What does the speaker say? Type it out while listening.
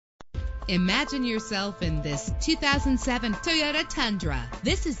Imagine yourself in this 2007 Toyota Tundra.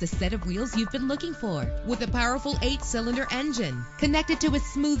 This is the set of wheels you've been looking for, with a powerful 8-cylinder engine connected to a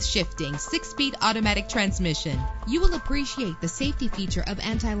smooth shifting 6-speed automatic transmission. You will appreciate the safety feature of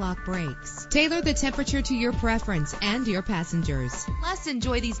anti-lock brakes. Tailor the temperature to your preference and your passengers. Plus,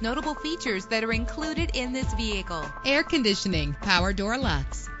 enjoy these notable features that are included in this vehicle: air conditioning, power door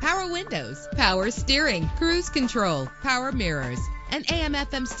locks, power windows, power steering, cruise control, power mirrors, an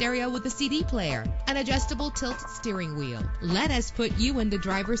AM/FM stereo with a CD player, an adjustable tilt steering wheel. Let us put you in the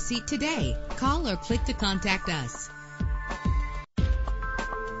driver's seat today. Call or click to contact us.